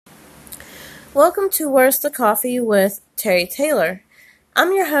Welcome to Where's the Coffee with Terry Taylor.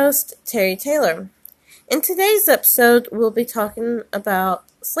 I'm your host, Terry Taylor. In today's episode, we'll be talking about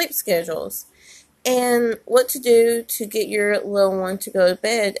sleep schedules and what to do to get your little one to go to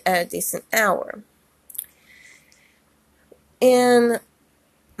bed at a decent hour. In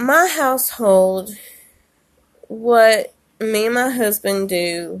my household, what me and my husband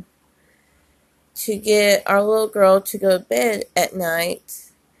do to get our little girl to go to bed at night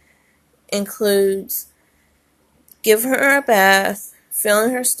includes give her a bath,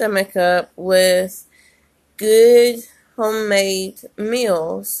 filling her stomach up with good homemade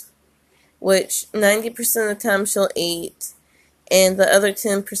meals, which 90% of the time she'll eat, and the other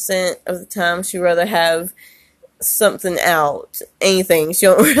 10% of the time she'd rather have something out, anything. She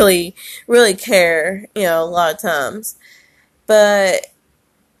don't really care, a lot of times. But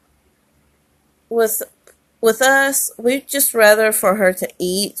with us, we'd just rather for her to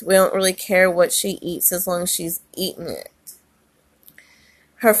eat. We don't really care what she eats as long as she's eating it.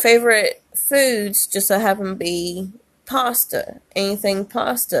 Her favorite foods just so happen to be pasta, anything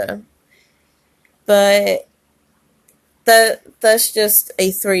pasta. But that's just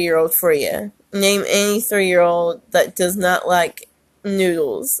a 3-year-old for you. Name any 3-year-old that does not like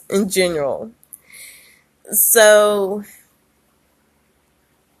noodles in general. So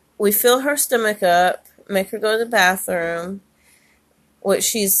we fill her stomach up, make her go to the bathroom, which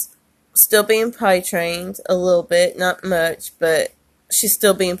she's still being potty trained a little bit, not much, but she's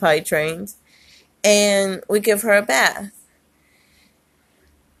still being potty trained. And we give her a bath.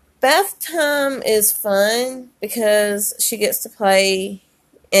 Bath time is fun because she gets to play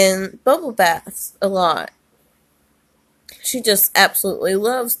in bubble baths a lot. She just absolutely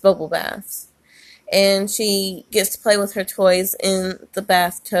loves bubble baths. And she gets to play with her toys in the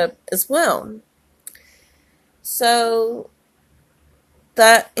bathtub as well. So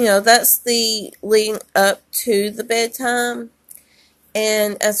that's the leading up to the bedtime.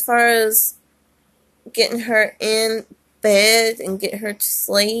 And as far as getting her in bed and get her to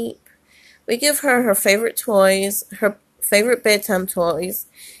sleep, we give her her favorite toys, her favorite bedtime toys,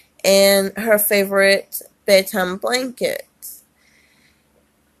 and her favorite bedtime blanket.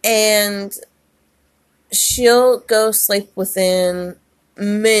 And she'll go sleep within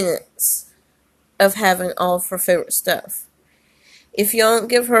minutes of having all of her favorite stuff. If you don't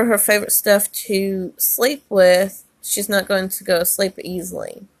give her her favorite stuff to sleep with, she's not going to go to sleep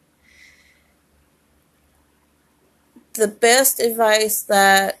easily. The best advice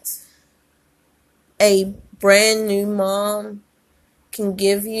that a brand new mom can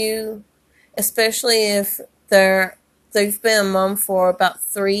give you, especially if they've been a mom for about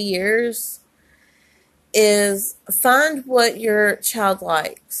 3 years, is find what your child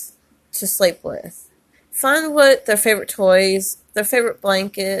likes to sleep with. Find what their favorite toys, their favorite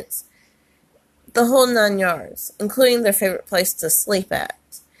blankets, the whole 9 yards, including their favorite place to sleep at.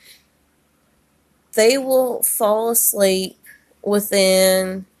 They will fall asleep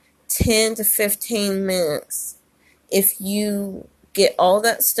within 10 to 15 minutes if you get all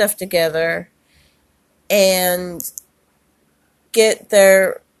that stuff together and get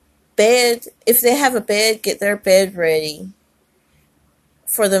their bed, if they have a bed, get their bed ready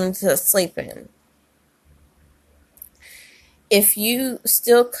for them to sleep in. If you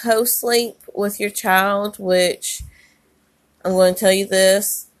still co-sleep with your child, which I'm going to tell you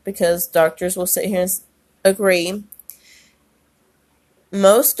this because doctors will sit here and agree.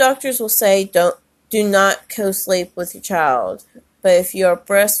 Most doctors will say do not co-sleep with your child. But if you are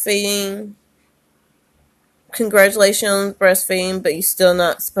breastfeeding, congratulations on breastfeeding, but you're still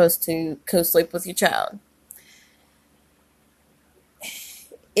not supposed to co-sleep with your child.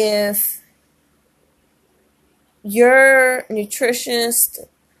 If your nutritionist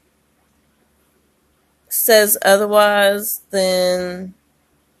says otherwise, then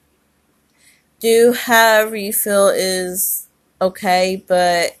do however you feel is okay,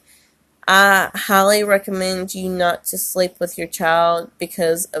 but I highly recommend you not to sleep with your child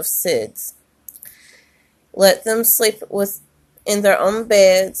because of SIDS. Let them sleep in their own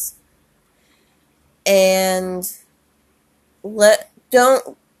beds, and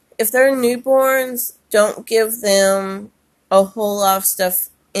if they're newborns, don't give them a whole lot of stuff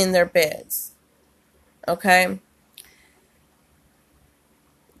in their beds. Okay?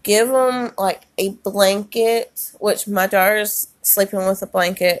 Give them like a blanket, which my daughter's sleeping with a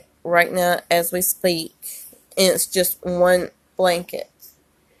blanket right now as we speak, and it's just one blanket.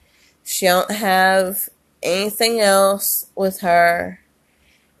 She don't have anything else with her,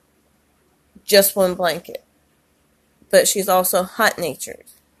 just one blanket. But she's also hot-natured,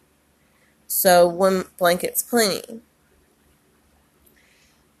 so one blanket's plenty.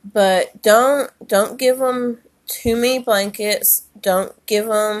 But don't give them too many blankets. Don't give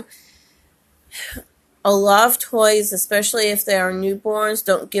them a lot of toys, especially if they are newborns.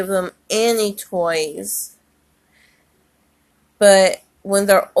 Don't give them any toys. But when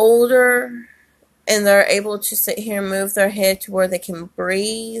they're older and they're able to sit here and move their head to where they can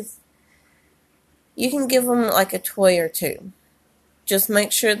breathe, you can give them like a toy or two. Just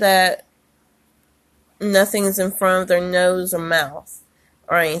make sure that nothing is in front of their nose or mouth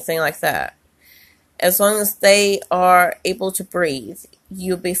or anything like that. As long as they are able to breathe,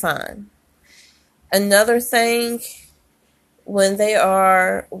 you'll be fine. Another thing, when they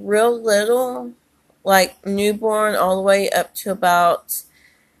are real little, like newborn all the way up to about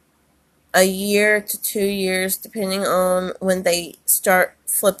a year to 2 years, depending on when they start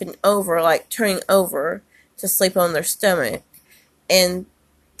flipping over, like turning over to sleep on their stomach, and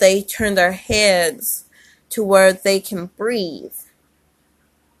they turn their heads to where they can breathe,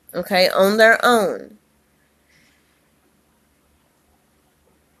 okay, on their own.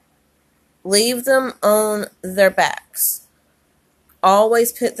 Leave them on their backs.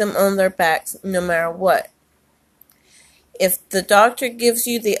 Always put them on their backs no matter what. If the doctor gives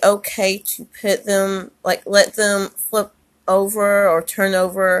you the okay to put them, like let them flip over or turn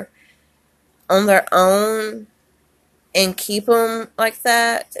over on their own and keep them like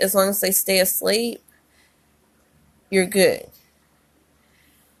that as long as they stay asleep, you're good.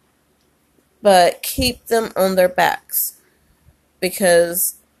 But keep them on their backs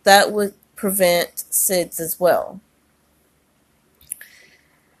because that would prevent SIDS as well.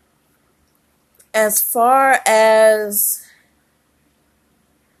 As far as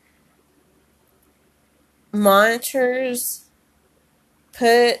monitors,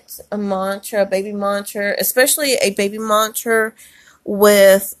 put a monitor, a baby monitor, especially a baby monitor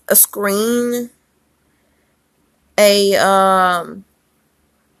with a screen, a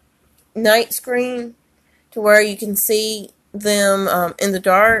night screen to where you can see them in the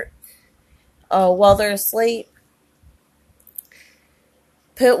dark while they're asleep.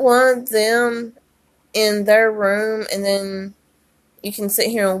 Put one of them in their room, and then you can sit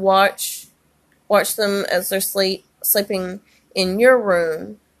here and watch them as they're sleeping in your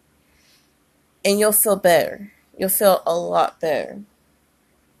room, and you'll feel better. You'll feel a lot better.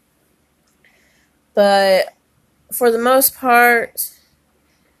 But for the most part,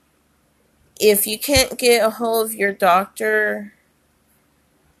 if you can't get a hold of your doctor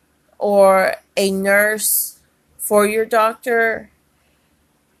or a nurse for your doctor,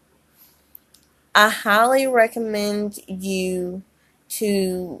 I highly recommend you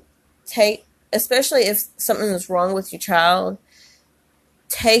to take, especially if something is wrong with your child,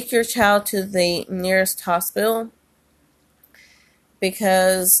 take your child to the nearest hospital,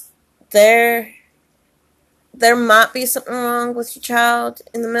 because there might be something wrong with your child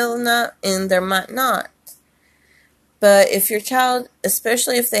in the middle of the night, and there might not. But if your child,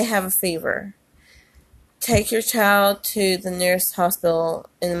 especially if they have a fever, take your child to the nearest hospital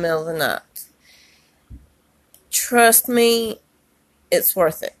in the middle of the night. Trust me, it's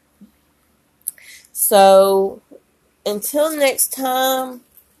worth it. So, until next time,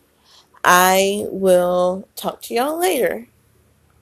 I will talk to y'all later.